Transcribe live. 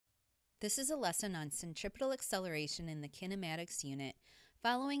This is a lesson on centripetal acceleration in the kinematics unit,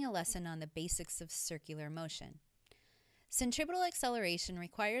 following a lesson on the basics of circular motion. Centripetal acceleration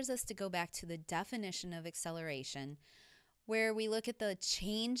requires us to go back to the definition of acceleration, where we look at the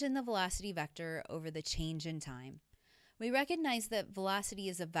change in the velocity vector over the change in time. We recognize that velocity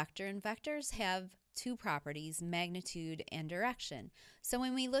is a vector, and vectors have two properties, magnitude and direction. So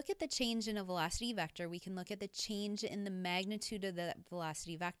when we look at the change in a velocity vector, we can look at the change in the magnitude of that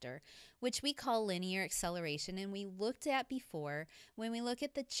velocity vector, which we call linear acceleration, and we looked at before when we look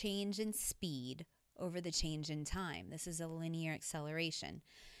at the change in speed over the change in time. This is a linear acceleration.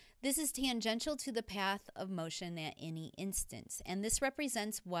 This is tangential to the path of motion at any instance, and this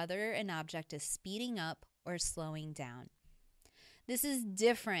represents whether an object is speeding up or slowing down. This is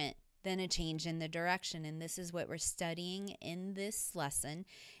different than a change in the direction, and this is what we're studying in this lesson,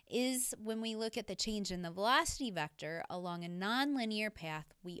 is when we look at the change in the velocity vector along a nonlinear path,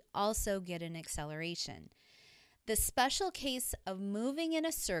 we also get an acceleration. The special case of moving in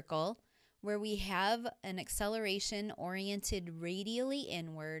a circle, where we have an acceleration oriented radially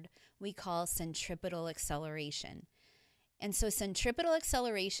inward, we call centripetal acceleration. And so centripetal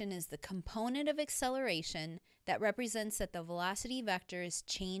acceleration is the component of acceleration that represents that the velocity vector is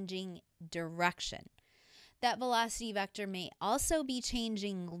changing direction. That velocity vector may also be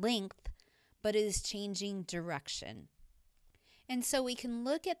changing length, but is changing direction. And so we can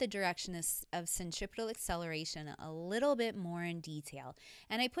look at the direction of centripetal acceleration a little bit more in detail.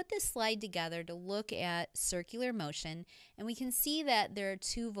 And I put this slide together to look at circular motion, and we can see that there are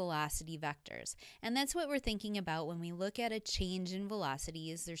two velocity vectors. And that's what we're thinking about when we look at a change in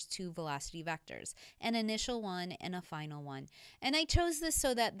velocity, is there's two velocity vectors, an initial one and a final one. And I chose this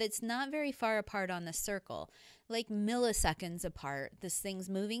so that it's not very far apart on the circle, like milliseconds apart. This thing's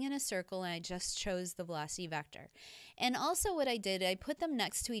moving in a circle, and I just chose the velocity vector. And also what I did, I put them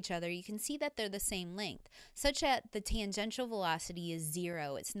next to each other. You can see that they're the same length, such that the tangential velocity is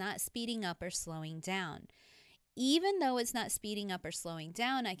 0. It's not speeding up or slowing down. Even though it's not speeding up or slowing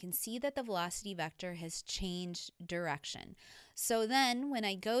down, I can see that the velocity vector has changed direction. So then when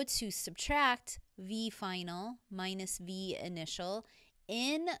I go to subtract v final minus v initial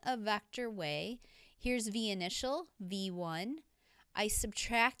in a vector way, here's v initial, v1. I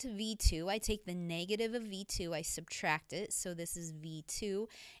subtract v2. I take the negative of v2, I subtract it, so this is v2.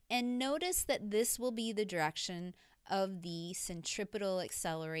 And notice that this will be the direction of the centripetal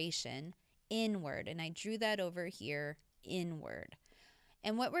acceleration inward. And I drew that over here, inward.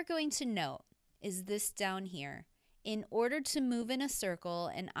 And what we're going to note is this down here. In order to move in a circle,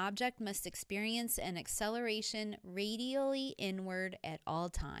 an object must experience an acceleration radially inward at all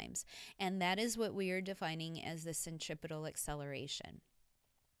times. And that is what we are defining as the centripetal acceleration.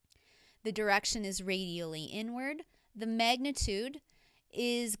 The direction is radially inward. The magnitude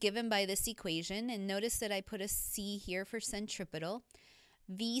is given by this equation. And notice that I put a C here for centripetal.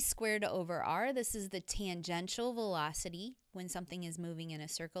 V squared over r, this is the tangential velocity when something is moving in a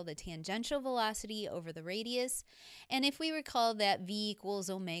circle, the tangential velocity over the radius. And if we recall that V equals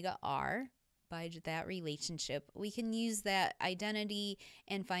omega r, by that relationship, we can use that identity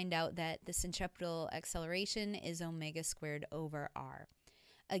and find out that the centripetal acceleration is omega squared over r.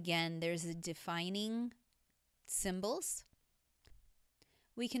 Again, there's the defining symbols.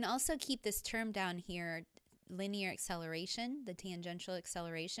 We can also keep this term down here, linear acceleration, the tangential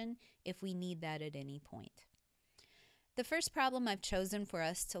acceleration, if we need that at any point. The first problem I've chosen for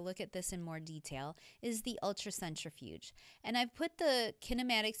us to look at this in more detail is the ultracentrifuge. And I've put the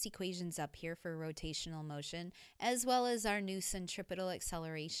kinematics equations up here for rotational motion, as well as our new centripetal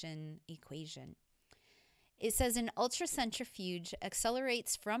acceleration equation. It says an ultracentrifuge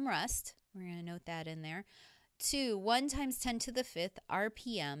accelerates from rest, we're going to note that in there, to 1 × 10⁵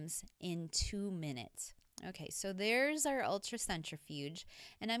 RPMs in 2 minutes. Okay, so there's our ultracentrifuge,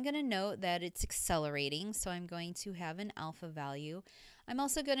 and I'm going to note that it's accelerating, so I'm going to have an alpha value. I'm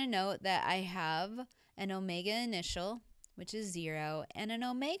also going to note that I have an omega initial, which is 0, and an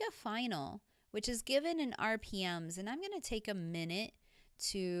omega final, which is given in RPMs, and I'm going to take a minute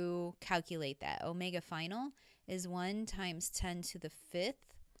to calculate that. Omega final is 1 × 10⁵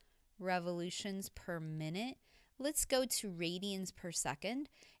 revolutions per minute. Let's go to radians per second.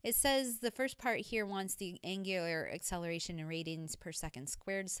 It says the first part here wants the angular acceleration in radians per second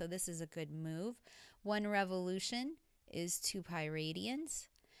squared, so this is a good move. 1 revolution is 2 pi radians.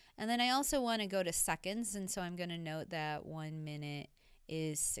 And then I also want to go to seconds, and so I'm going to note that 1 minute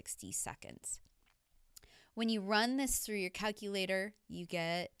is 60 seconds. When you run this through your calculator, you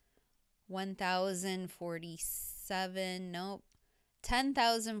get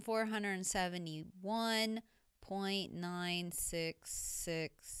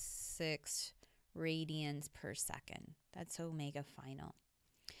 10,471.9666 2.666 radians per second. That's omega final.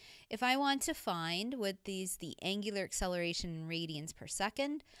 If I want to find what the angular acceleration in radians per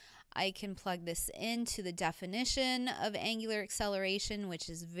second, I can plug this into the definition of angular acceleration, which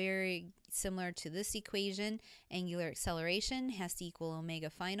is very similar to this equation. Angular acceleration has to equal omega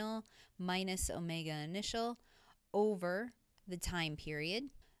final minus omega initial over the time period.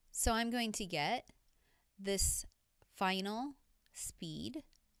 So I'm going to get this final speed,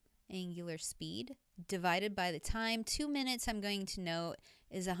 angular speed, divided by the time. 2 minutes, I'm going to note,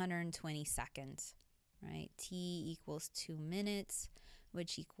 is 120 seconds, right? T equals 2 minutes,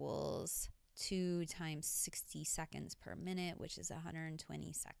 which equals 2 times 60 seconds per minute, which is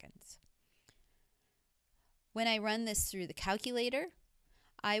 120 seconds. When I run this through the calculator,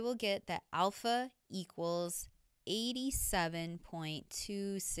 I will get that alpha equals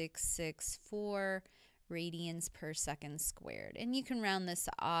 87.2664 radians per second squared. And you can round this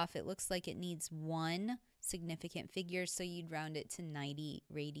off. It looks like it needs one significant figure, so you'd round it to 90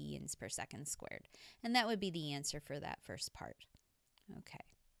 radians per second squared. And that would be the answer for that first part. Okay.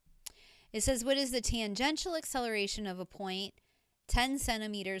 It says, what is the tangential acceleration of a point 10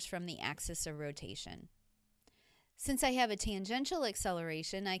 centimeters from the axis of rotation? Since I have a tangential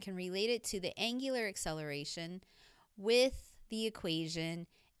acceleration, I can relate it to the angular acceleration with the equation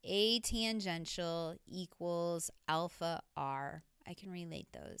A tangential equals alpha r. I can relate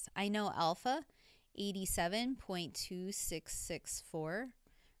those. I know alpha, 87.2664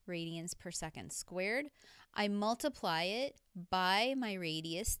 radians per second squared. I multiply it by my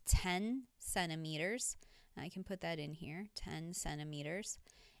radius, 10 centimeters. I can put that in here, 10 centimeters.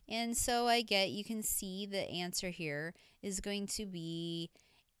 And so I get, you can see the answer here is going to be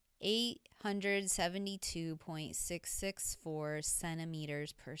 872.664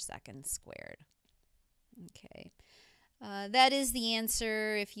 centimeters per second squared. Okay. That is the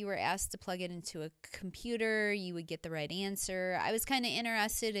answer. If you were asked to plug it into a computer, you would get the right answer. I was kind of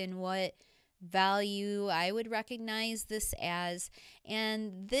interested in what value I would recognize this as,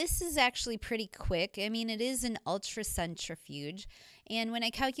 and this is actually pretty quick. I mean, it is an ultracentrifuge, and when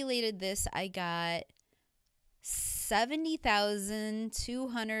I calculated this, I got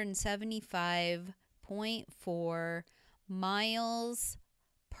 70,275.4 miles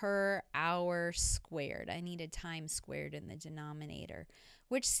per hour squared. I needed time squared in the denominator,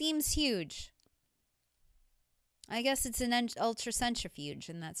 which seems huge. I guess it's an ultracentrifuge,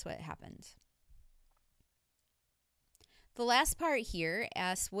 and that's what happened. The last part here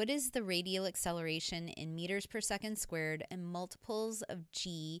asks, what is the radial acceleration in meters per second squared and multiples of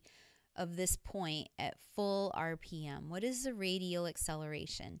g of this point at full RPM? What is the radial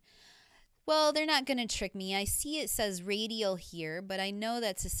acceleration? Well, they're not going to trick me. I see it says radial here, but I know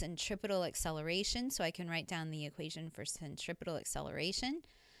that's a centripetal acceleration, so I can write down the equation for centripetal acceleration.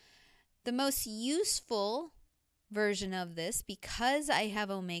 The most useful version of this, because I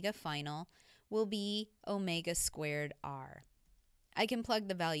have omega final, will be omega squared r. I can plug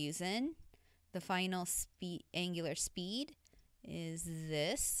the values in. The final angular speed is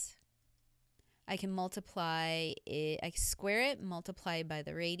this. I can multiply it, I square it, multiply by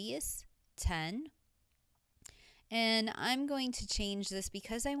the radius, 10. And I'm going to change this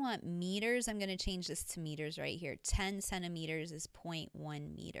because I want meters. I'm going to change this to meters right here. 10 centimeters is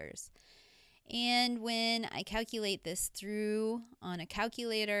 0.1 meters. And when I calculate this through on a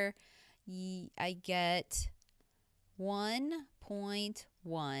calculator, I get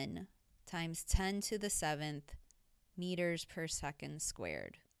 1.1 times 10 to the 7th meters per second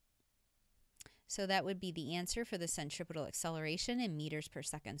squared. So that would be the answer for the centripetal acceleration in meters per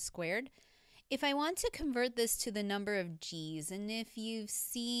second squared. If I want to convert this to the number of g's, and if you've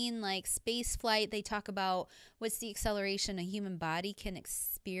seen like space flight, they talk about what's the acceleration a human body can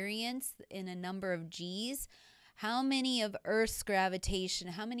experience in a number of g's. How many of Earth's gravitation,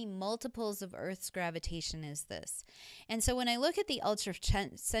 how many multiples of Earth's gravitation is this? And so when I look at the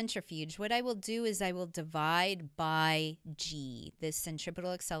ultracentrifuge, what I will do is I will divide by g, this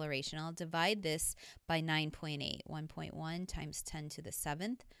centripetal acceleration. I'll divide this by 9.8, 1.1 times 10 to the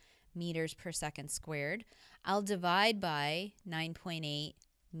 7th meters per second squared. I'll divide by 9.8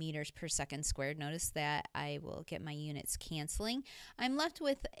 meters per second squared. Notice that I will get my units canceling. I'm left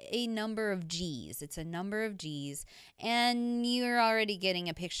with a number of g's. It's a number of g's, and you're already getting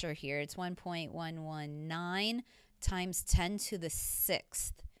a picture here. It's 1.119 times 10 to the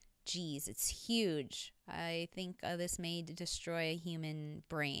 6th g's. It's huge. I think this may destroy a human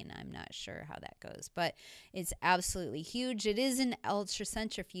brain. I'm not sure how that goes, but it's absolutely huge. It is an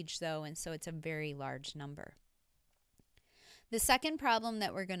ultracentrifuge though, and so it's a very large number. The second problem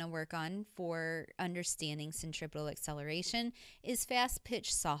that we're going to work on for understanding centripetal acceleration is fast pitch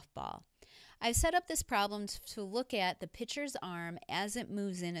softball. I've set up this problem to look at the pitcher's arm as it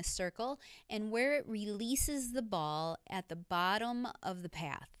moves in a circle and where it releases the ball at the bottom of the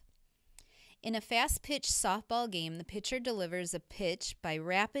path. In a fast-pitch softball game, the pitcher delivers a pitch by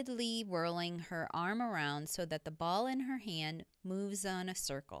rapidly whirling her arm around so that the ball in her hand moves on a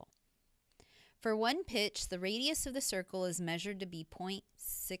circle. For one pitch, the radius of the circle is measured to be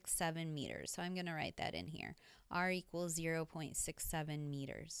 0.67 meters. So I'm going to write that in here. R equals 0.67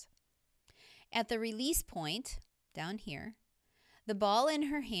 meters. At the release point, down here, the ball in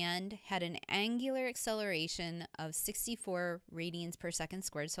her hand had an angular acceleration of 64 radians per second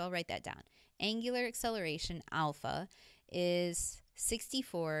squared. So I'll write that down. Angular acceleration, alpha, is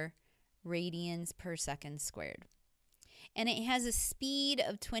 64 radians per second squared. And it has a speed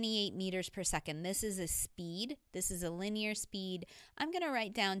of 28 meters per second. This is a speed. This is a linear speed. I'm going to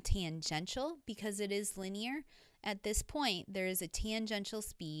write down tangential because it is linear. At this point, there is a tangential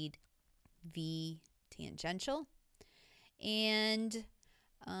speed, V tangential, and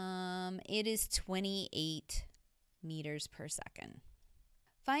it is 28 meters per second.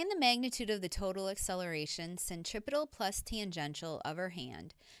 Find the magnitude of the total acceleration, centripetal plus tangential, of her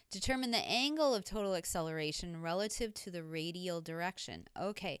hand. Determine the angle of total acceleration relative to the radial direction.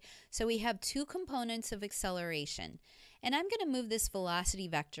 Okay, so we have two components of acceleration. And I'm going to move this velocity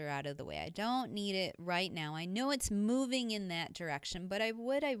vector out of the way. I don't need it right now. I know it's moving in that direction, but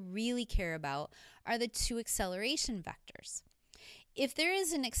what I really care about are the two acceleration vectors. If there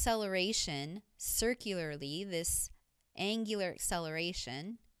is an acceleration circularly, this angular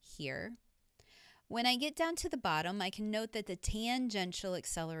acceleration here, when I get down to the bottom, I can note that the tangential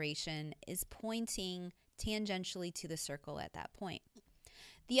acceleration is pointing tangentially to the circle at that point.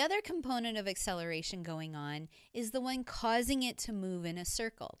 The other component of acceleration going on is the one causing it to move in a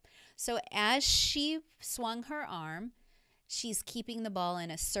circle. So as she swung her arm, she's keeping the ball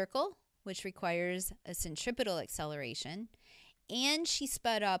in a circle, which requires a centripetal acceleration, and she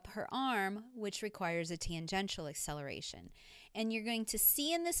sped up her arm, which requires a tangential acceleration. And you're going to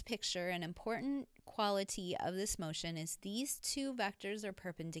see in this picture an important quality of this motion is these two vectors are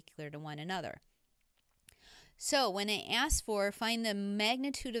perpendicular to one another. So when it asks for find the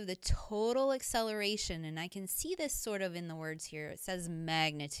magnitude of the total acceleration, and I can see this sort of in the words here, it says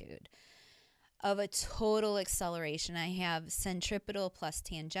magnitude of a total acceleration. I have centripetal plus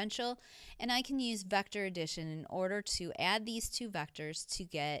tangential, and I can use vector addition in order to add these two vectors to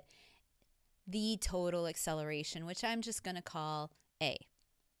get the total acceleration, which I'm just going to call A.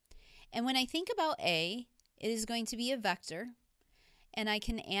 And when I think about A, it is going to be a vector, and I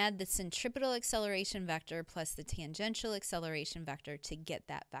can add the centripetal acceleration vector plus the tangential acceleration vector to get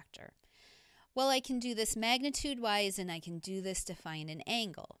that vector. Well, I can do this magnitude-wise, and I can do this to find an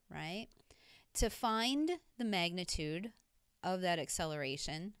angle, right? To find the magnitude of that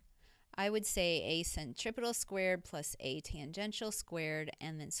acceleration, I would say a centripetal squared plus a tangential squared,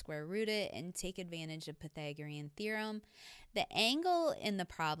 and then square root it and take advantage of Pythagorean theorem. The angle in the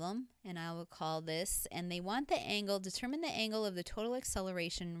problem, and I will call this, and they want the angle, determine the angle of the total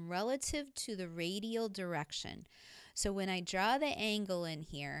acceleration relative to the radial direction. So when I draw the angle in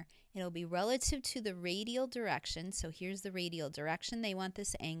here, it'll be relative to the radial direction. So here's the radial direction. They want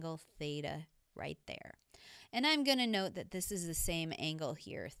this angle theta right there. And I'm going to note that this is the same angle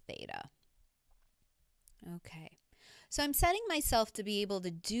here, theta. Okay. So I'm setting myself to be able to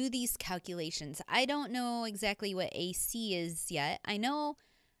do these calculations. I don't know exactly what AC is yet. I know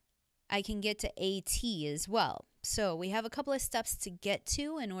I can get to AT as well. So we have a couple of steps to get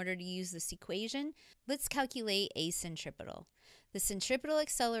to in order to use this equation. Let's calculate A centripetal. The centripetal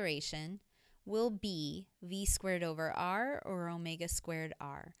acceleration will be v squared over r or omega squared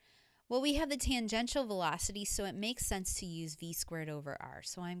r. Well, we have the tangential velocity, so it makes sense to use v squared over r.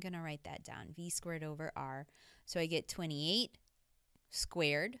 So I'm going to write that down, v squared over r. So I get 28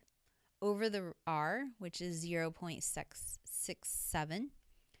 squared over the r, which is 0.667.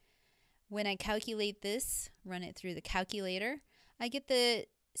 When I calculate this, run it through the calculator, I get the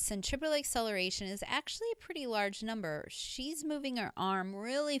centripetal acceleration is actually a pretty large number. She's moving her arm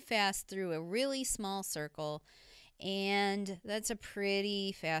really fast through a really small circle, and that's a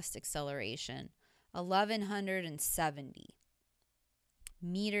pretty fast acceleration, 1170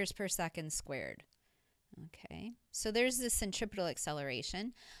 meters per second squared. Okay, so there's the centripetal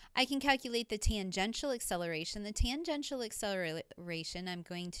acceleration. I can calculate the tangential acceleration. The tangential acceleration, I'm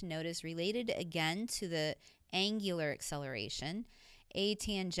going to note, is related again to the angular acceleration. A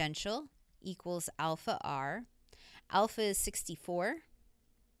tangential equals alpha r. Alpha is 64.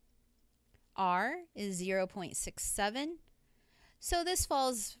 R is 0.67. So this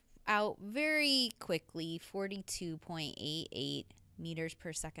falls out very quickly, 42.88 meters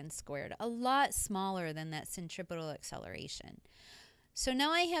per second squared, a lot smaller than that centripetal acceleration. So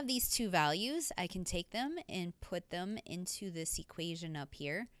now I have these two values. I can take them and put them into this equation up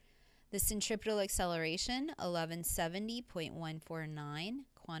here. The centripetal acceleration, 1170.149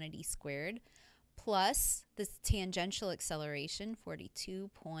 quantity squared, plus the tangential acceleration,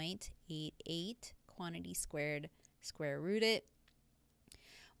 42.88 quantity squared, square root it.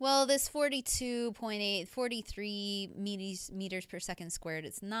 Well, this 43 meters per second squared,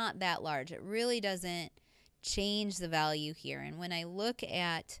 it's not that large. It really doesn't change the value here. And when I look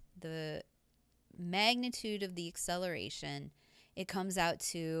at the magnitude of the acceleration, it comes out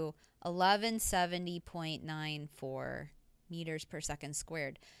to 1170.94 meters per second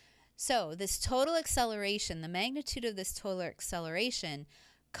squared. So this total acceleration, the magnitude of this total acceleration,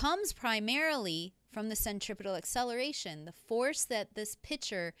 comes primarily from the centripetal acceleration, the force that this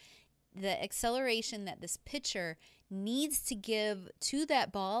pitcher, the acceleration that this pitcher needs to give to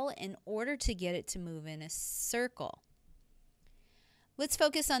that ball in order to get it to move in a circle. Let's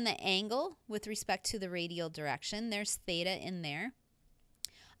focus on the angle with respect to the radial direction. There's theta in there.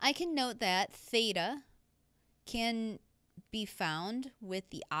 I can note that theta can be found with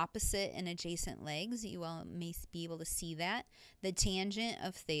the opposite and adjacent legs. You all may be able to see that. The tangent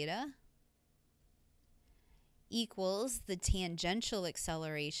of theta equals the tangential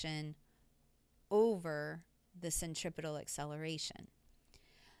acceleration over the centripetal acceleration.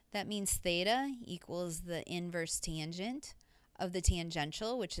 That means theta equals the inverse tangent of the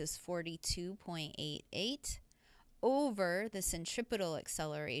tangential, which is 42.88, over the centripetal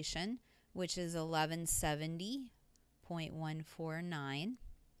acceleration, which is 1170.149.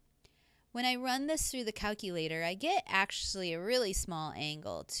 When I run this through the calculator, I get actually a really small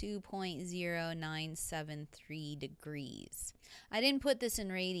angle, 2.0973 degrees. I didn't put this in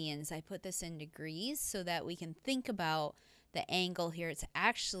radians, I put this in degrees so that we can think about the angle here. It's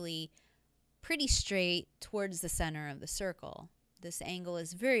actually pretty straight towards the center of the circle. This angle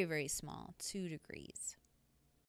is very, very small, 2 degrees.